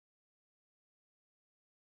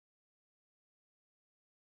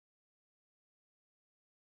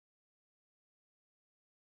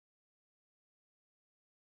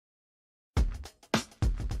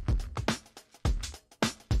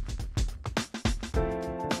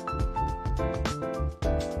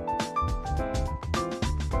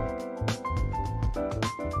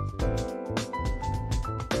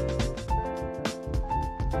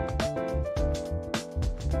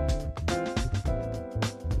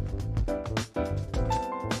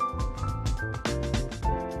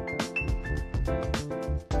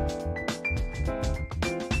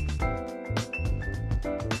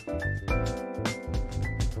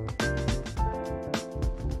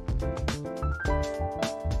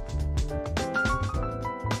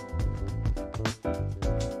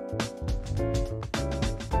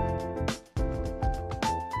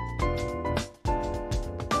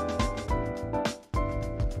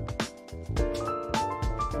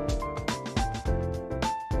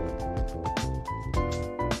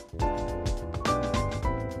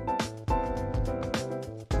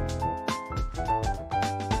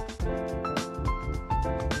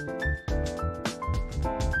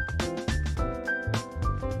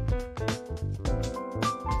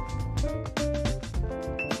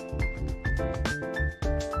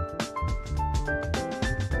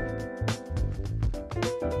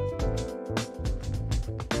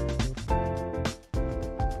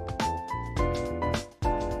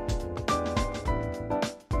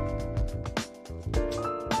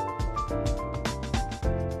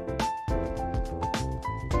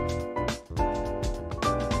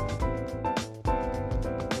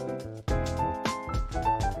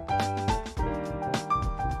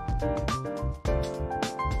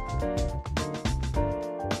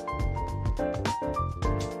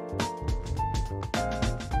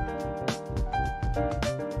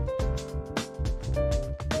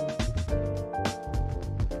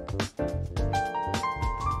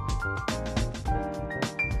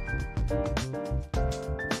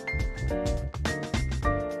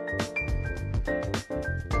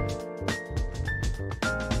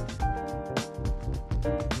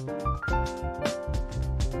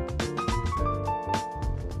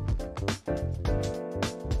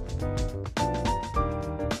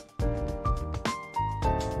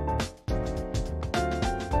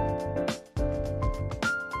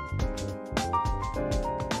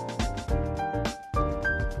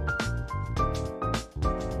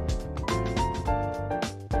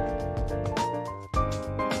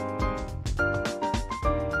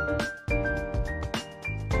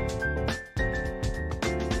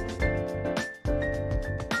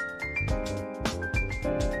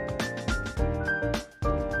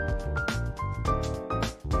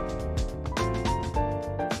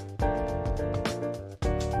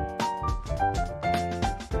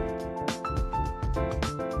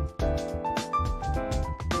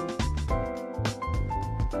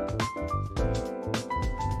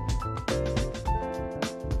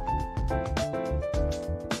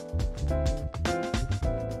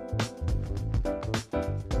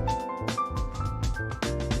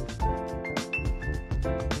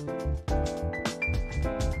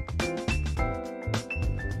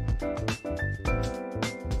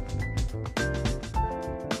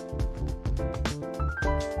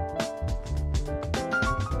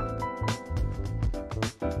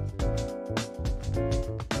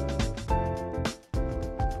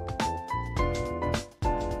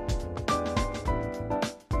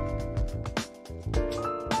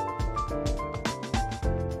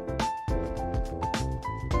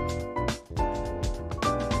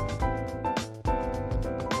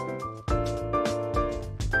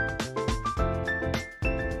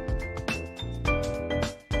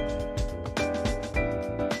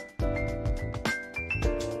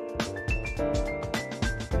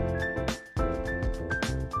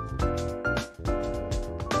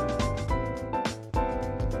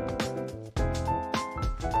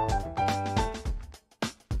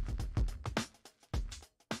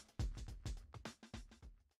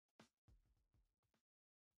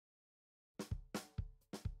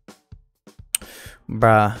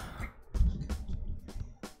Bruh.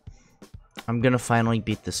 I'm gonna finally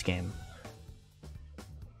beat this game.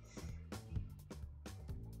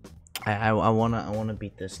 I wanna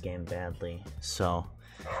beat this game badly. So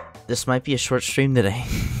this might be a short stream today.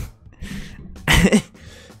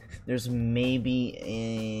 There's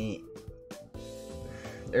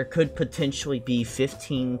there could potentially be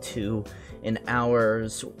 15 to an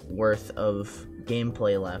hour's worth of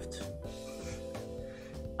gameplay left.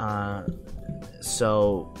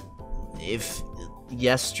 So if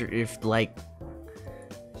like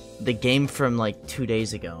the game from like 2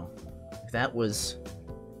 days ago, if that was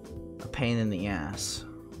a pain in the ass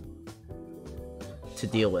to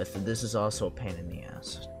deal with, this is also a pain in the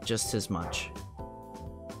ass, just as much.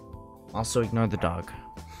 Also ignore the dog.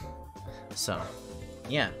 So,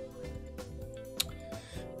 yeah.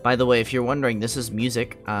 By the way, if you're wondering, this is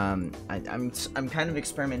music. I'm kind of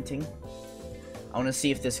experimenting. I want to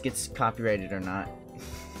see if this gets copyrighted or not,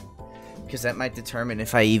 because that might determine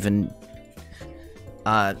if I even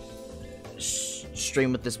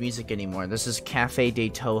stream with this music anymore. This is Cafe de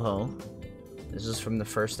Toho. This is from the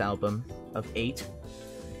first album of 8.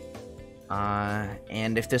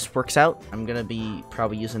 And if this works out, I'm gonna be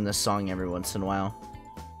probably using this song every once in a while.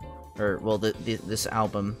 Or, well, this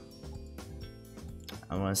album.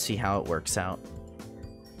 I want to see how it works out.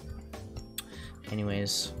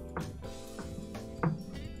 Anyways,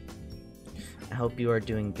 I hope you are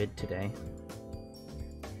doing good today.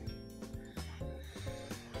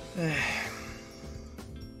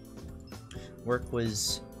 Work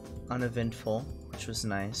was uneventful, which was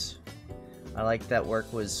nice. I like that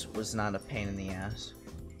work was not a pain in the ass,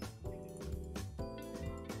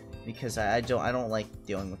 because I don't like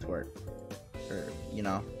dealing with work, or you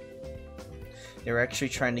know. They were actually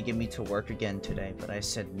trying to get me to work again today, but I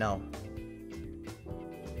said no.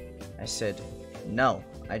 I said no,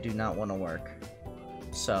 I do not want to work.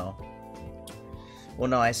 So, well,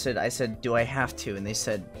 no, I said, do I have to? And they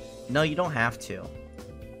said, no, you don't have to.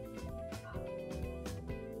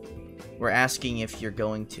 We're asking if you're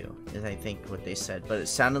going to, is I think what they said. But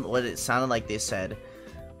what it sounded like they said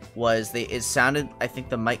was I think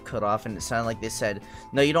the mic cut off, and it sounded like they said,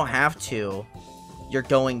 no, you don't have to, you're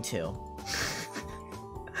going to.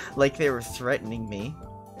 Like they were threatening me.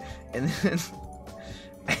 And then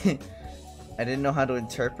I didn't know how to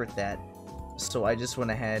interpret that, so I just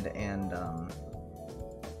went ahead and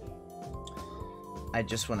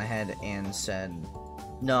said,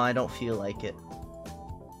 no, I don't feel like it.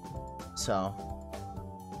 So,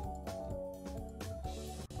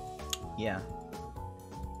 yeah.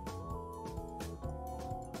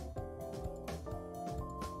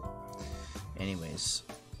 Anyways,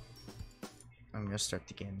 I'm gonna start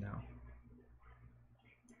the game now.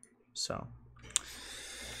 So,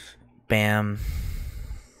 bam.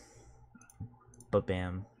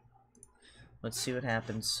 Ba-bam. Let's see what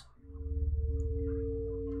happens.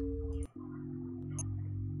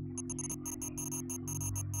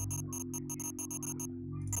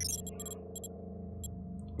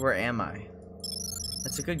 Where am I?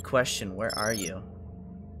 That's a good question. Where are you?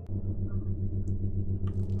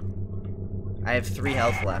 I have 3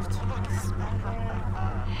 health left.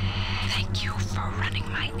 Thank you for running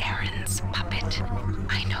my errands, puppet.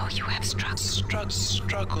 I know you have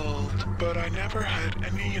struggled, but I never had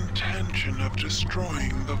any intention of destroying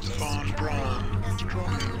the Von Braun.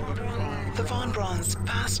 The Von Braun's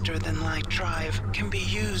faster-than-light drive can be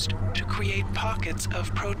used to create pockets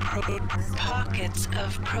of proto-reality.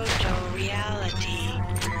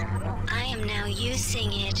 I am now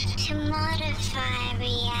using it to modify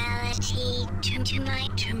reality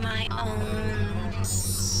to my own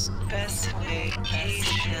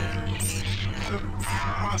specifications. The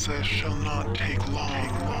process shall not take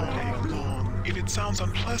long. If it sounds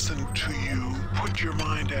unpleasant to you, put your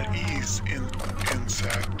mind at ease,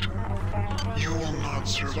 insect. You will not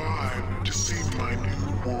survive to see my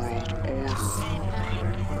new world order.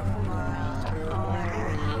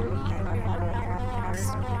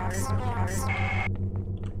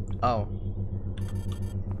 Oh.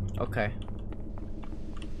 Okay.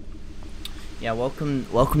 Yeah, welcome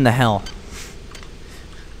to hell.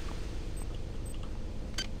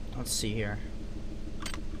 Let's see here.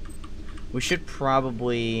 We should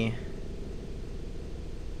probably...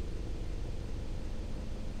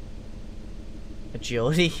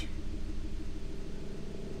 Agility?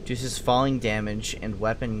 Reduces falling damage and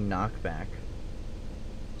weapon knockback.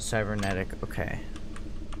 Cybernetic, okay.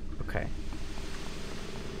 Okay.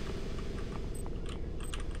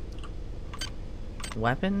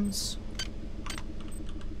 Weapons?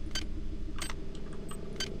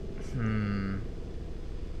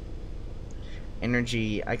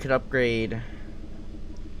 Energy. I could upgrade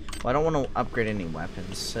Well, I don't want to upgrade any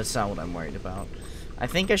weapons. That's not what I'm worried about. I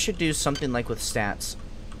think I should do something like with stats.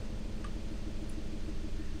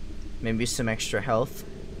 Maybe some extra health.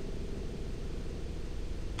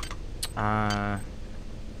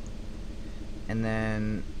 And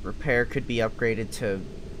then repair could be upgraded to...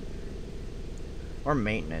 or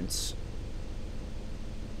maintenance.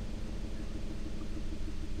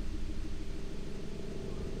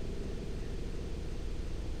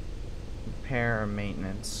 Repair or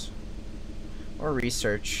maintenance. Or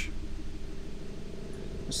research.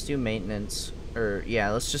 Let's do maintenance. Or,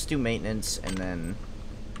 yeah, let's just do maintenance and then...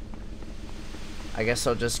 I guess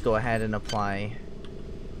I'll just go ahead and apply...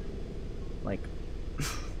 like...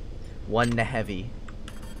 1 to heavy.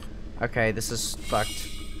 Okay, this is fucked.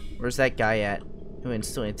 Where's that guy at? Who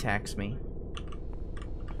instantly attacks me?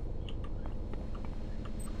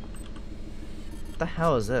 What the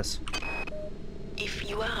hell is this? If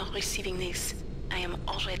you are receiving this, I am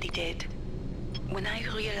already dead. When I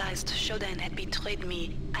realized Shodan had betrayed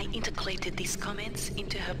me, I integrated these comments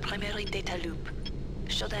into her primary data loop.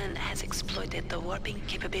 Shodan has exploited the warping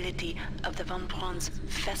capability of the Von Braun's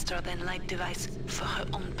faster-than-light device for her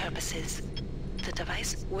own purposes. The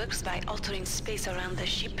device works by altering space around the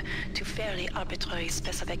ship to fairly arbitrary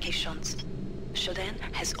specifications. Shodan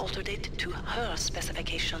has altered it to her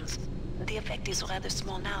specifications. The effect is rather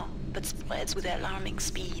small now, but spreads with alarming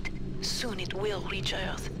speed. Soon it will reach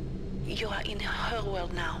Earth. You are in her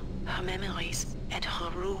world now, her memories, and her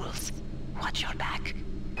rules. Watch your back.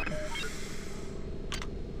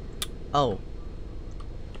 Oh.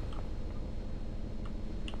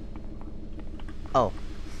 Oh.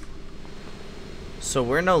 So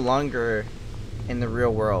we're no longer in the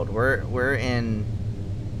real world. We're in...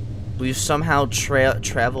 We've somehow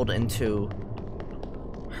traveled into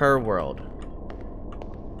her world.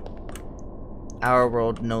 Our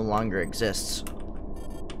world no longer exists.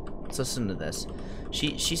 Let's listen to this.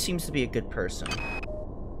 She seems to be a good person.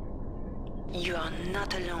 You are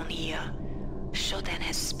not alone here. Shodan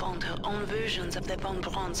has spawned her own versions of the Von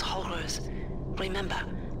Braun's horrors. Remember,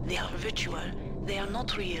 they are virtual. They are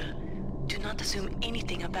not real. Do not assume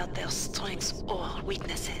anything about their strengths or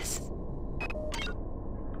weaknesses.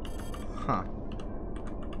 Huh.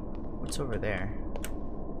 What's over there?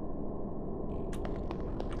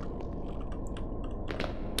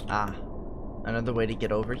 Ah. Another way to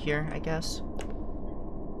get over here, I guess?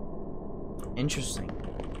 Interesting.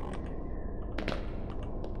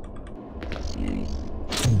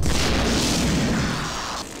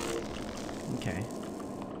 Okay.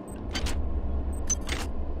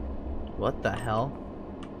 What the hell?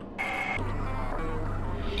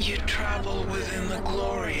 You travel within the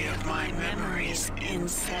glory of my memories,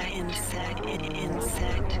 insect.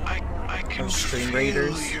 I can Stream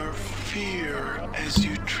Raiders? feel your fear as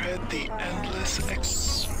you tread the endless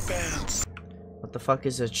expanse What the fuck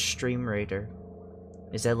is a Stream Raider?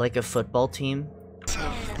 Is that like a football team?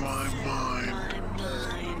 of my mind.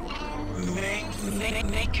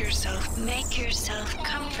 Make yourself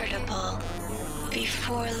comfortable.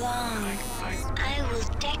 Before long, I will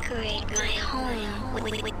decorate my home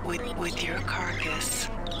with your carcass.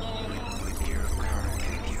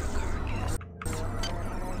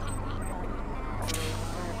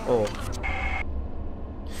 Oh.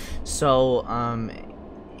 So,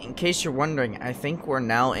 in case you're wondering, I think we're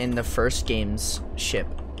now in the first game's ship.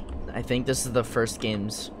 I think this is the first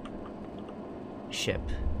game's ship.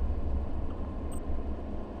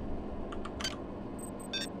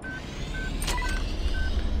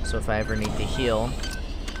 So if I ever need to heal,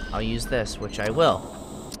 I'll use this, which I will.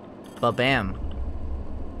 Ba-bam.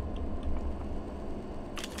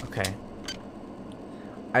 Okay.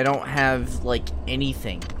 I don't have, like,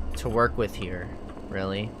 anything to work with here,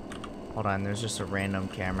 really. Hold on, there's just a random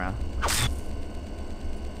camera.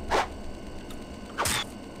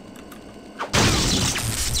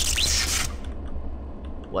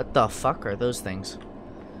 What the fuck are those things?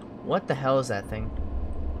 What the hell is that thing?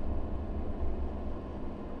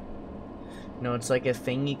 No, it's like a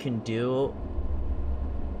thing you can do,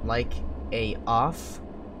 like a off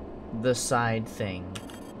the side thing.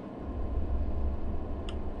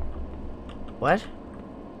 What?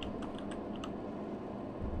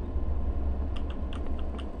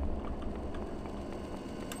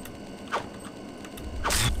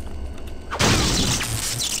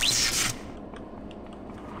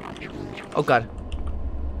 Oh god.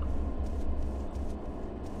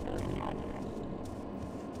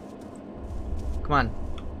 Come on.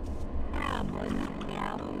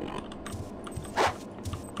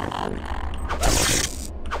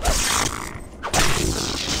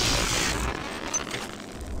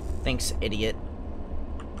 Thanks, idiot.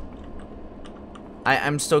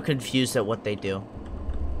 I'm still confused at what they do.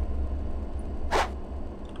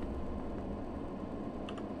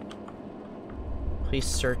 Please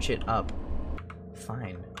search it up.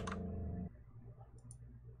 Fine.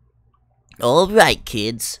 Alright,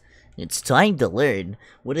 kids. It's time to learn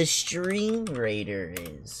what a stream raider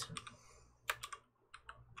is.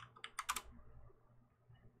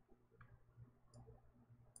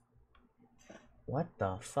 What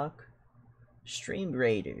the fuck? Stream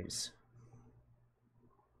raiders.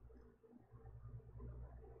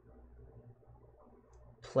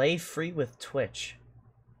 Play free with Twitch.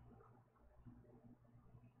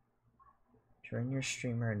 Join your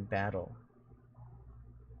streamer in battle.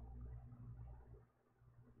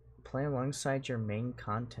 Play alongside your main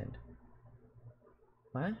content.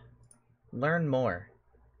 What? Learn more.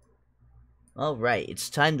 Alright, it's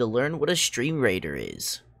time to learn what a stream raider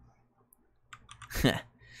is.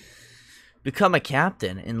 Become a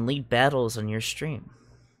captain and lead battles on your stream.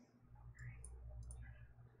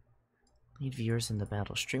 Lead viewers in the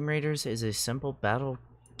battle. Stream Raiders is a simple battle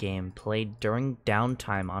game played during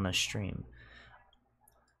downtime on a stream.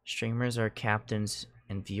 Streamers are captains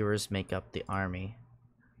and viewers make up the army.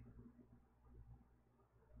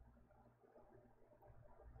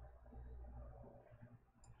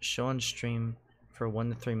 Show on stream for 1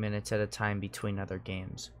 to 3 minutes at a time between other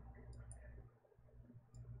games.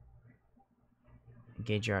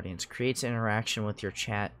 Engage your audience. Creates interaction with your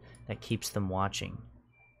chat that keeps them watching.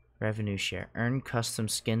 Revenue share. Earn custom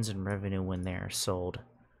skins and revenue when they are sold.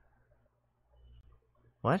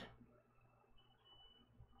 What?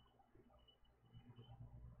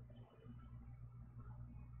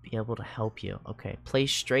 Be able to help you. Okay. Play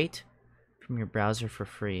straight from your browser for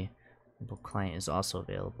free. Mobile client is also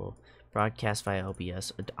available. Broadcast via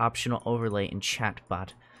OBS. An optional overlay and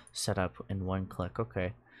chatbot set up in one click.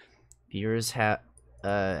 Okay. Viewers have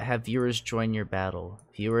viewers join your battle.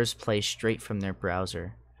 Viewers play straight from their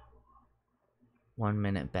browser. 1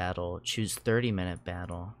 minute battle. Choose 30-minute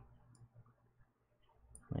battle.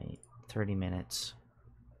 Wait, 30 minutes.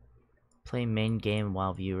 Play main game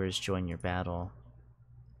while viewers join your battle.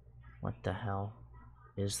 What the hell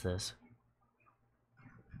is this?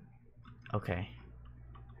 Okay.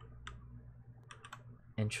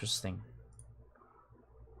 Interesting.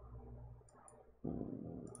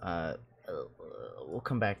 We'll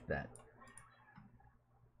come back to that.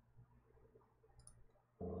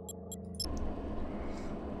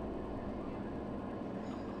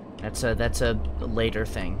 That's a later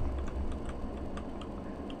thing.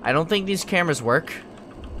 I don't think these cameras work.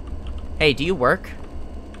 Hey, do you work?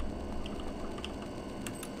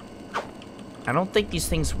 I don't think these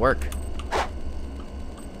things work.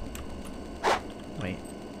 Wait.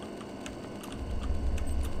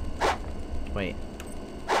 Wait.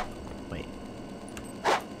 Wait.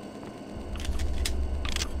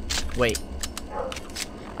 Wait.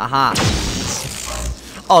 Aha.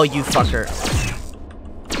 Oh, you fucker.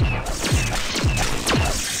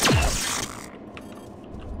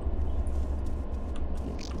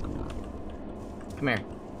 Come here.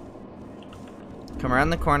 Come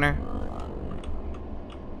around the corner.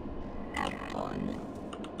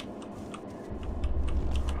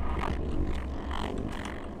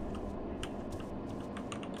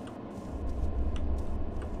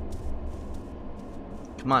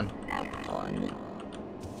 Come on.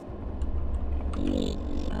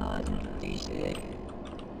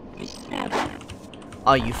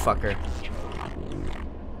 Oh, you fucker.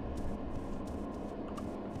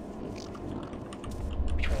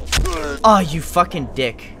 Oh, you fucking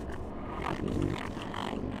dick.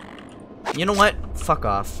 You know what? Fuck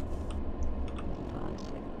off.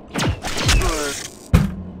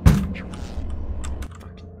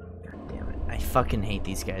 I fucking hate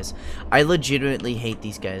these guys. I legitimately hate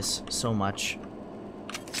these guys so much.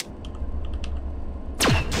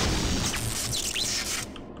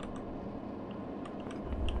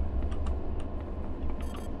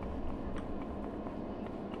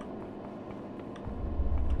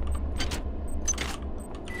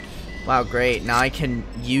 Wow, great. Now I can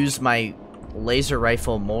use my laser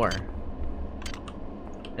rifle more.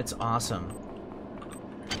 It's awesome.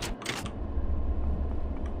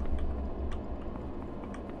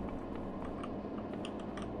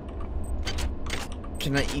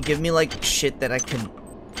 Can you give me like shit that I can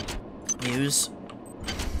use?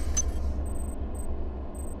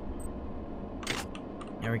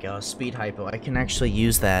 There we go, speed hypo. I can actually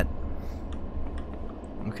use that.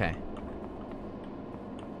 Okay.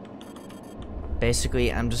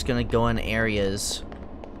 Basically, I'm just gonna go in areas.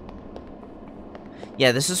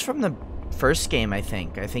 Yeah, this is from the first game, I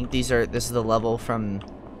think. I think this is the level from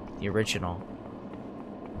the original.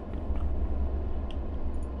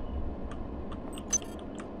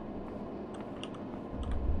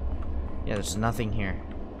 Yeah, there's nothing here.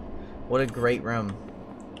 What a great room.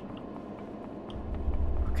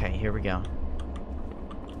 Okay, here we go.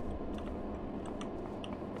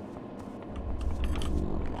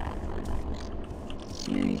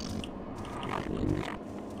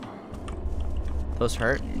 Those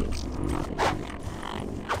hurt?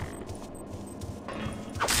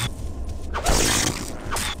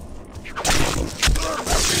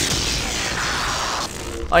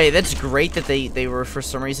 Oh yeah, that's great that they were for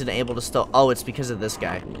some reason able to still. Oh, it's because of this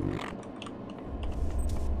guy.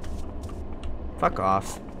 Fuck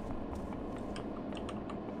off.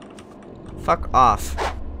 Fuck off.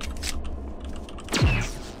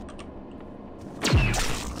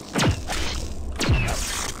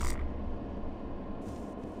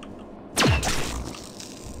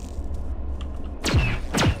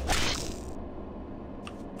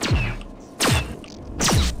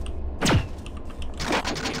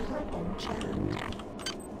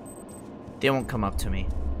 They won't come up to me.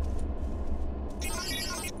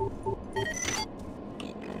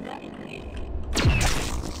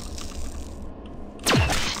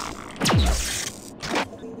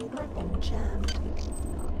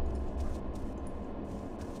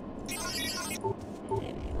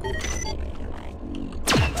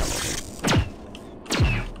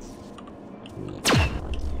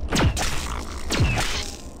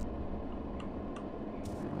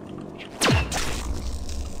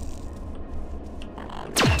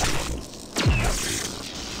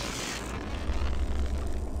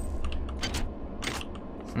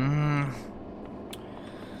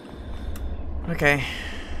 Okay.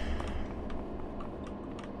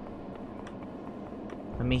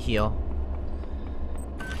 Let me heal.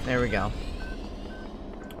 There we go.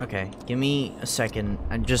 Okay, give me a second.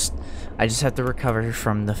 I just have to recover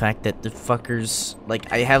from the fact that the fuckers,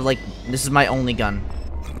 like, I have, like, this is my only gun.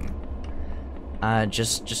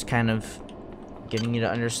 Just kind of getting you to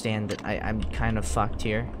understand that I'm kind of fucked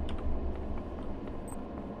here.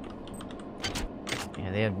 Yeah,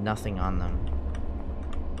 they have nothing on them.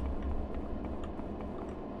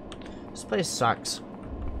 This place sucks.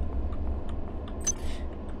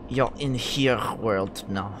 You're in here world.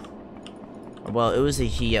 No. Well, it was a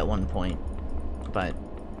he at one point, but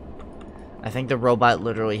I think the robot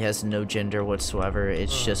literally has no gender whatsoever.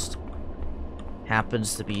 It's just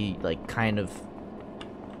happens to be like kind of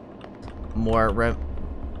more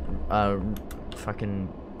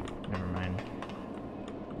fucking never mind.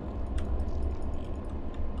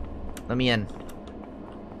 Let me in.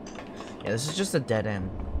 Yeah, this is just a dead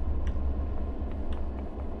end.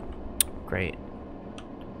 Great.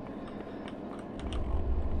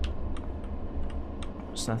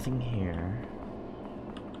 There's nothing here.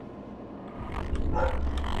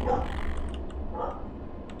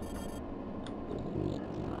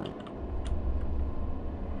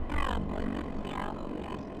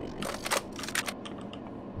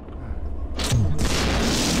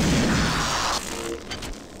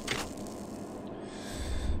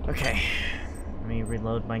 Okay. Let me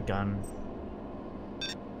reload my gun.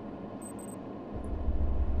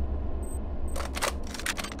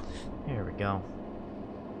 There we go.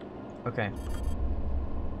 Okay.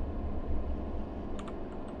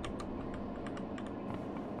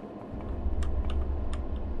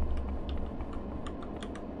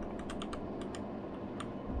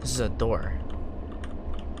 This is a door.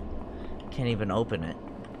 Can't even open it.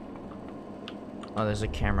 Oh, there's a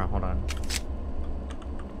camera. Hold on.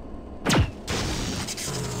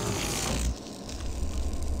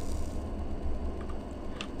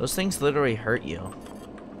 Those things literally hurt you.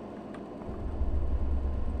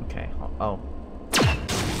 Okay. Oh.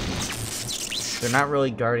 They're not really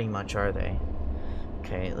guarding much, are they?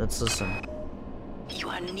 Okay, let's listen. You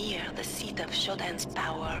are near the seat of Shodan's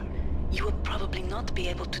power. You will probably not be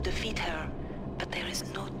able to defeat her, but there is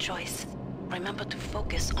no choice. Remember to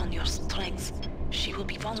focus on your strengths. She will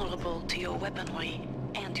be vulnerable to your weaponry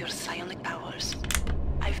and your psionic powers.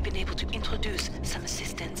 I've been able to introduce some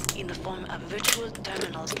assistance in the form of virtual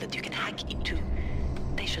terminals that you can hack into.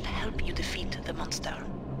 They should help you defeat the monster.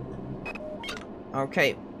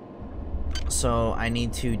 Okay. So, I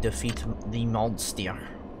need to defeat the monster.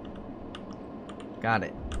 Got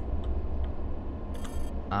it.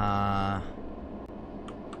 I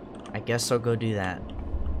guess I'll go do that.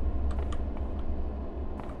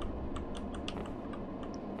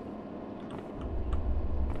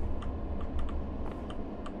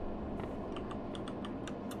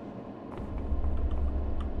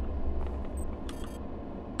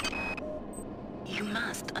 You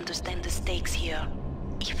must understand the stakes here.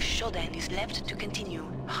 If Shodan is left to continue,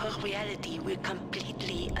 her reality will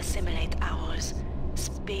completely assimilate ours.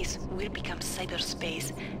 space will become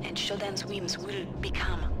cyberspace, and Shodan's whims will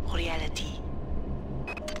become reality.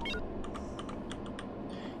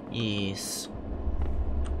 Yes.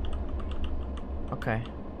 Okay.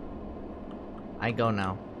 I go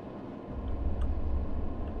now.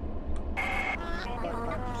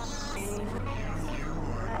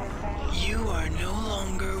 You are no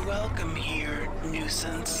longer welcome here,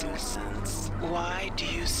 nuisance. Why do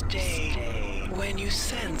you stay when you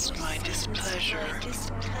sense my displeasure?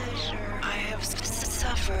 I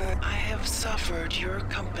have suffered your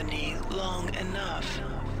company long enough.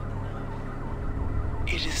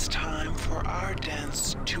 It is time for our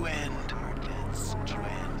dance to end.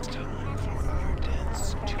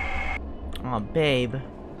 Aw, babe.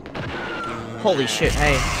 Holy shit,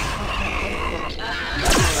 hey.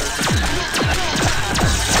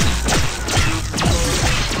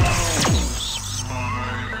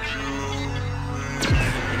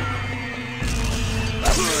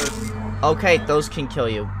 Okay, those can kill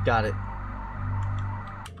you. Got it.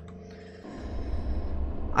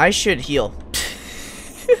 I should heal.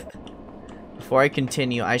 Before I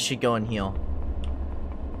continue, I should go and heal.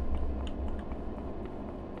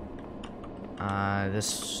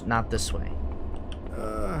 Not this way.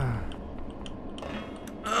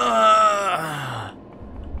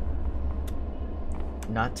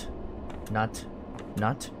 Nut.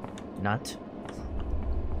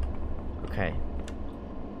 Okay.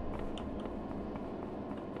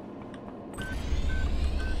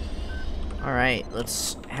 Alright,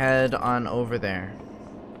 let's head on over there.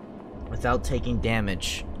 Without taking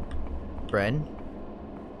damage. Bread?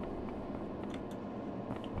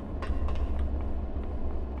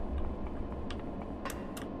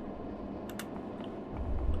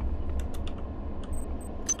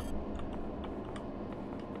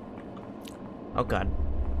 Oh god.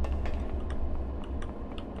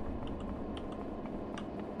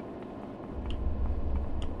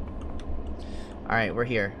 Alright, we're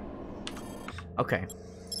here. Okay.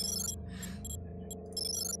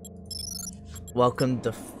 Welcome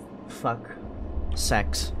to fuck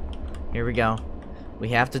sex. Here we go. We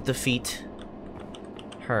have to defeat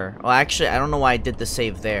her. Well, actually, I don't know why I did the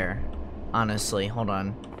save there. Honestly, hold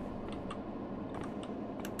on.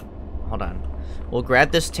 Hold on. We'll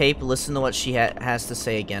grab this tape, listen to what she has to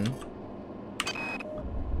say again.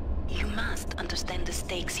 You must understand the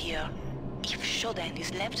stakes here. If Shodan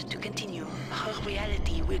is left to continue, her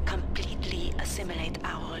reality will completely assimilate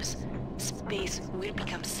ours. Space will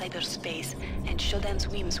become cyberspace, and Shodan's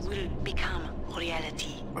whims will become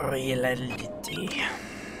reality. Reality.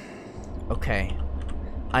 Okay.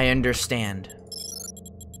 I understand.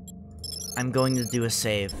 I'm going to do a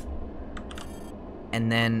save.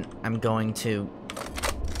 And then I'm going to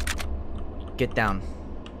get down.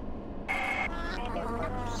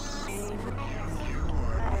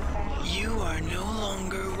 You are no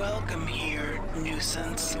longer welcome here,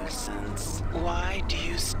 nuisance. Why do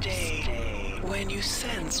you stay when you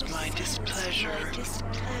sense my displeasure?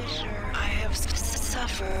 I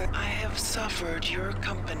have suffered your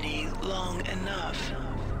company long enough.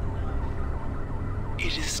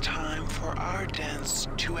 It is time for our dance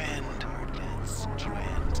to end.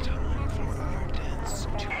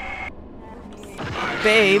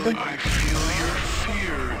 Babe! I feel your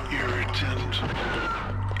fear, irritant.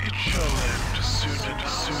 It shall end soon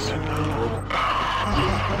enough.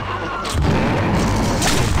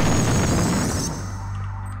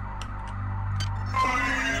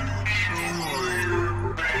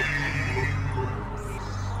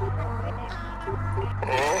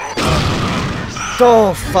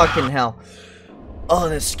 Oh, fucking hell. Oh,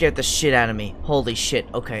 that scared the shit out of me. Holy shit.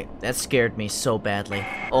 Okay, that scared me so badly.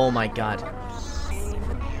 Oh my god.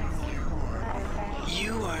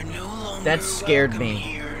 You are no longer That scared welcome me.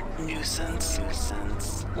 Here, nuisance.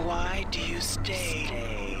 Why do you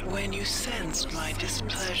stay when you sense my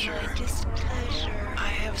displeasure? I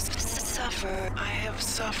have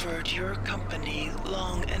suffered your company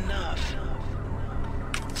long enough.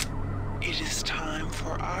 It is time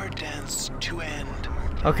for our dance to end.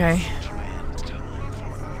 Okay.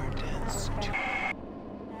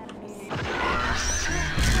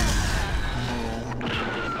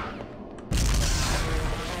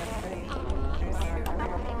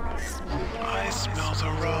 I smell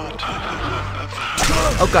the rot.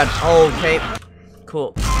 Oh god. Okay.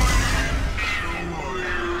 Cool.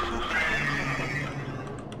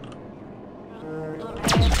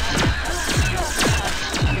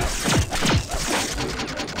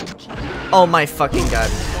 Oh my fucking god.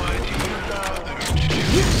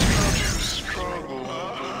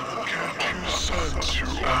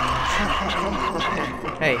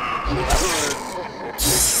 Hey.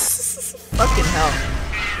 Fucking hell.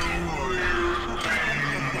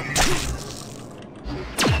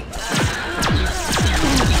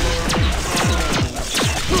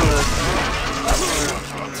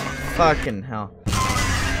 Fucking hell.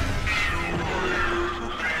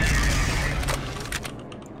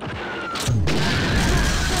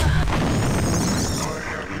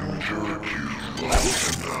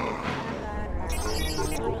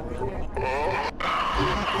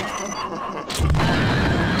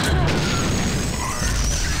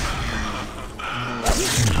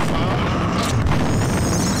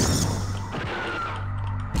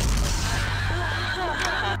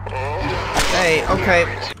 Hey, okay.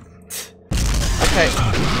 Okay.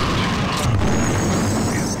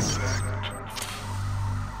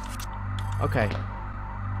 Okay.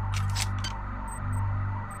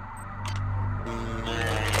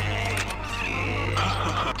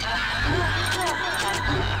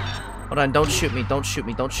 Hold on, don't shoot me, don't shoot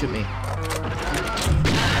me, don't shoot me.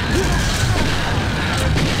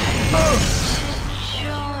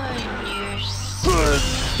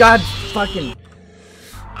 God fucking.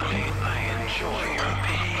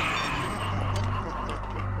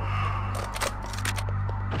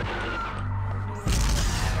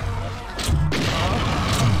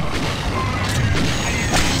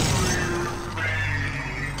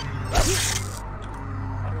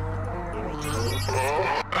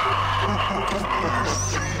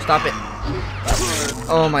 Stop it.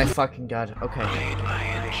 Oh my fucking god. Okay.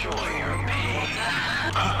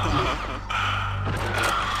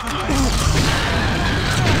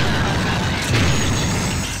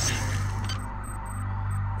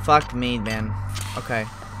 Fuck me, man. Okay.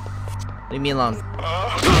 Leave me alone.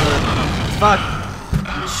 Fuck.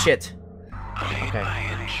 Shit. Okay.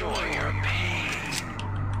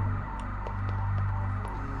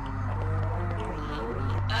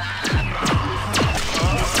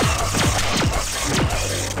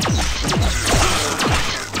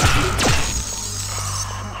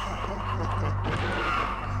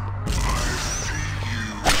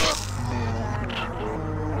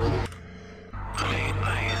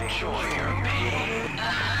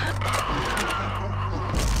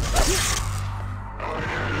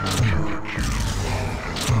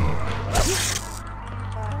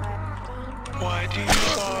 Why do you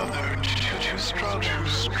bother to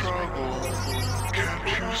struggle? Can't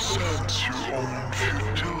you sense your own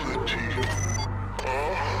futility?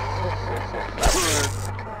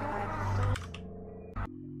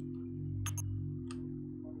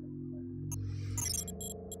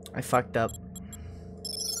 I fucked up.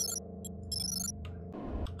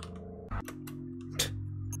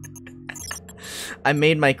 I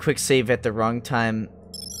made my quick save at the wrong time.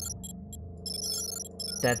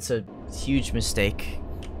 That's a huge mistake.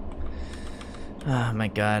 Oh my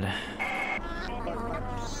god.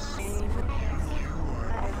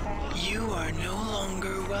 You are no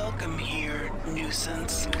longer welcome here,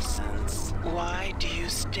 nuisance. Why do you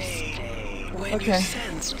stay when you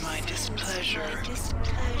sense my displeasure?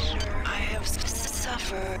 I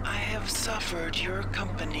have suffered your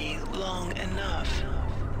company long enough.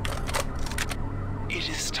 It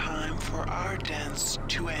is time for our dance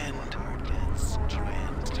to end.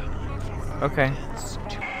 Okay.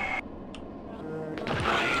 I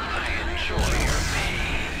enjoy your pain.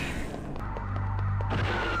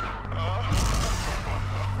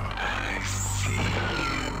 I see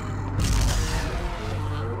you.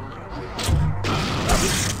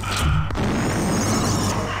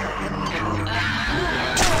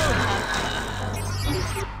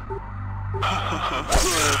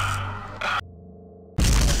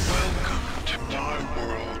 Welcome to my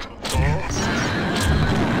world.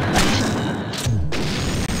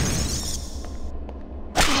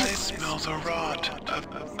 I smell the rot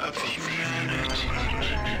of humanity.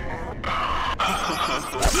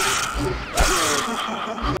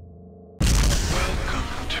 Welcome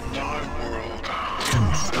to my world.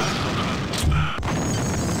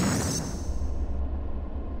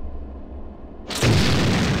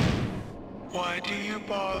 Why do you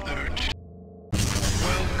bother to...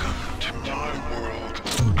 Welcome to my world.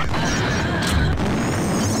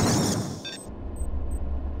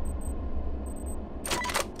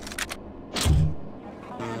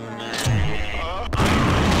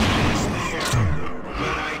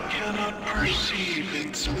 But I cannot perceive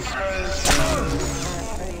its presence.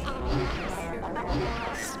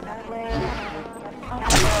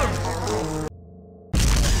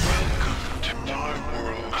 Welcome to my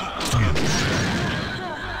world.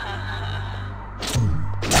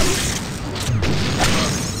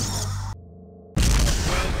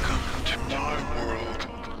 Welcome to my world,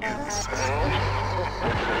 insect.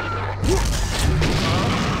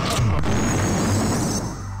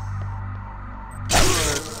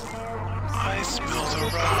 I smell the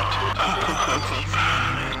rot of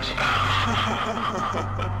humanity.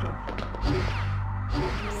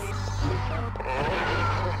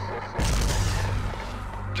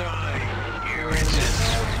 Die, irritant.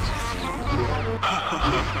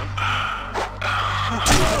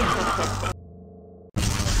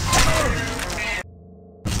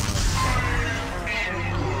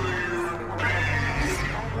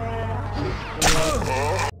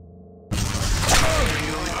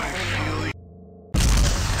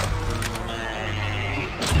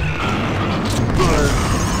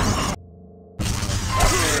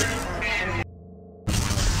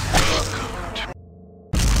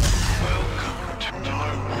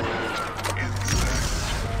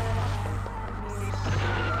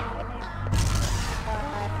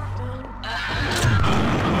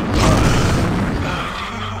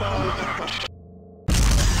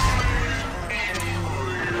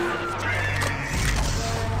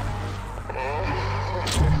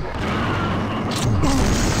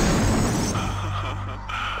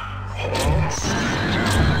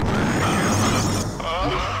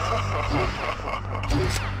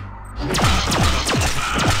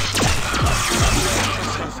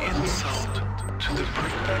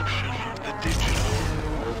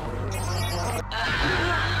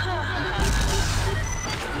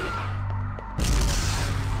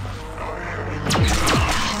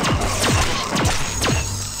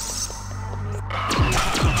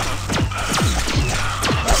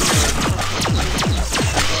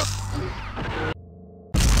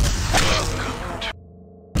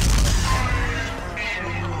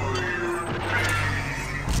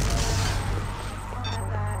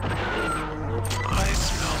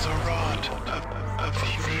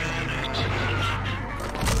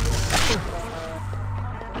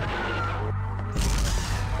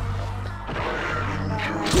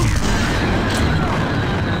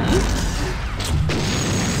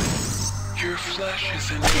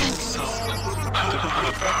 Is an insult to the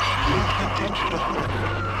perfection of the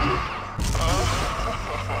digital.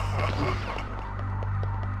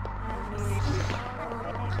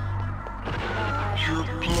 Your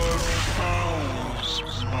blood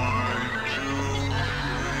fouls my doom.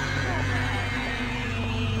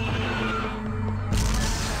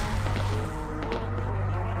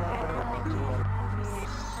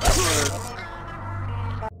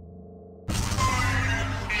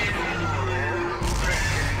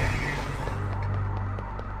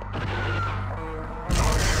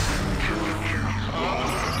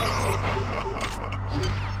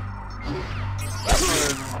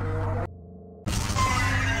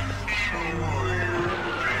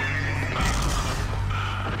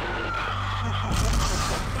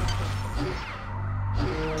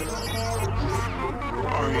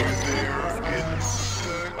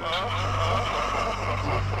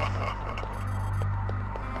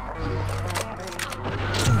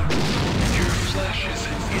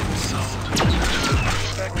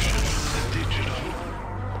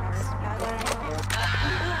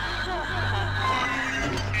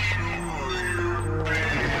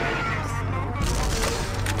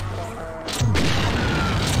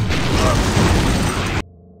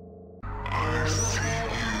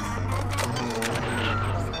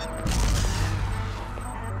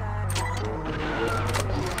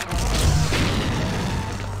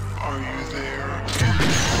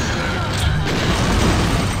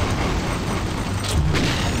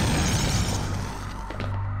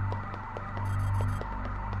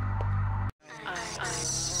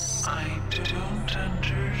 I don't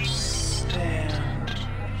understand.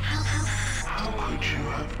 How could you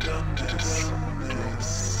have done this?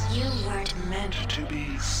 You weren't meant To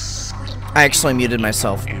be I actually muted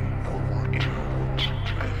myself. important.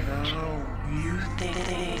 And now You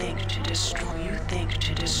think to destroy. You think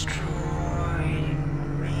to destroy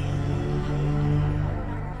me.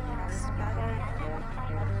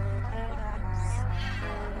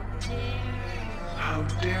 how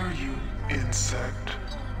dare you, insect?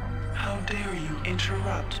 How dare you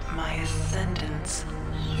interrupt my ascendance?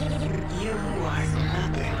 You are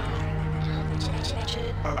nothing.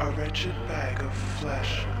 A wretched bag of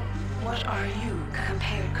flesh What are you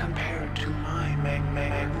compared to my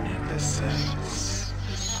magnificence.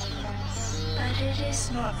 but it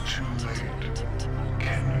is Not too late.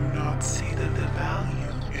 Can you not see the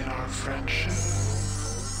value in our friendship?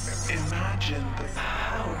 Imagine the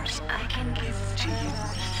powers I can give to you,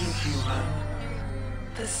 human.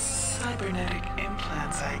 The cybernetic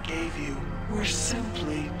implants I gave you were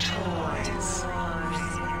simply toys.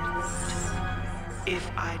 If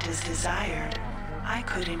I desired, I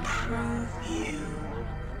could improve you,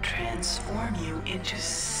 transform you into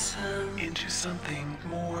something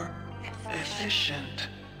more efficient.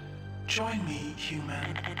 Join me,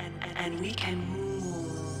 human, and we can rule.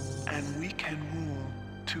 and we can rule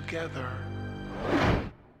together.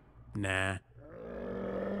 Nah.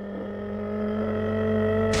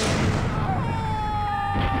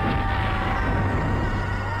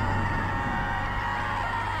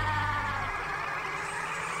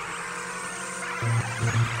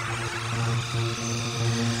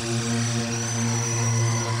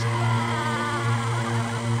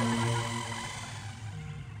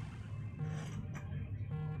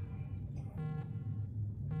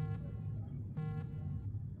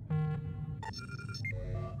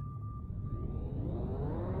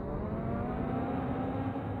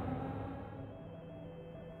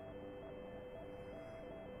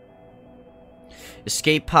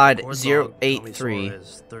 Escape pod Word log, Tommy Sora 083,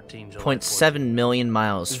 is 13 July 0.7 million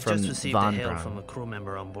miles We've from just received Von a hail Braun. from a crew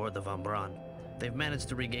member on board the Von Braun. They've managed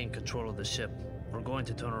to regain control of the ship. We're going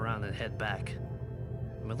to turn around and head back.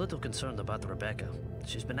 I'm a little concerned about Rebecca.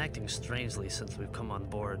 She's been acting strangely since we've come on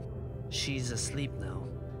board. She's asleep now.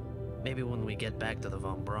 Maybe when we get back to the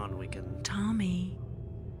Von Braun, we can... Tommy,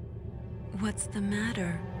 what's the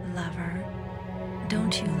matter, lover?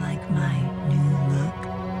 Don't you like my new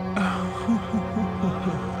look?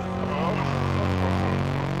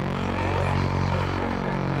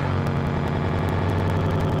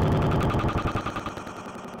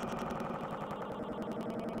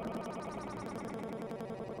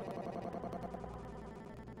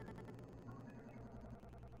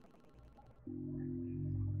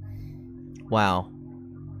 Wow.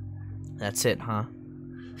 That's it, huh?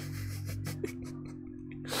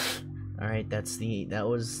 Alright, that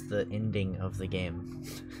was the ending of the game.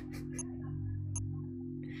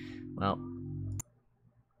 Well.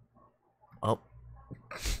 Oh.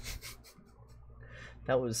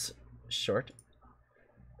 That was short.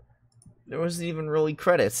 There wasn't even really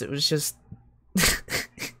credits, it was just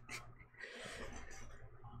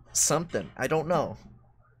something. I don't know.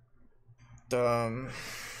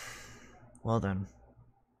 Well then.